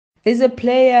There's a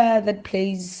player that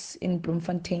plays in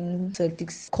Bloemfontein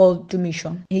Celtics called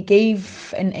Dumisho. He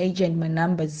gave an agent my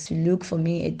numbers to look for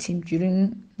me a team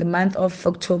during the month of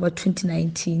October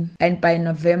 2019. And by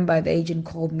November, the agent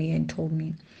called me and told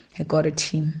me I got a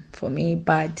team for me,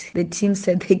 but the team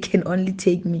said they can only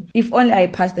take me if only I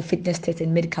pass the fitness test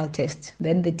and medical test.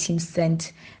 Then the team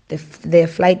sent their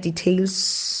flight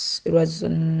details. It was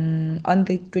on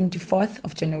the 24th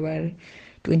of January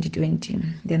 2020.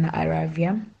 Then I arrived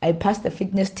here. I passed the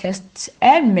fitness tests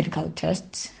and medical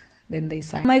tests. Then they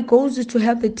signed. My goals is to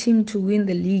help the team to win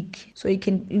the league so it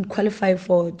can qualify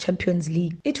for Champions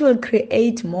League. It will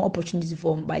create more opportunities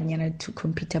for Banyana to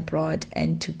compete abroad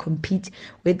and to compete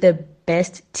with the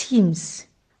best teams.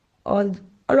 All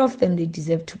of them, they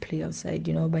deserve to play outside.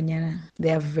 Banyana,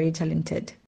 they are very talented.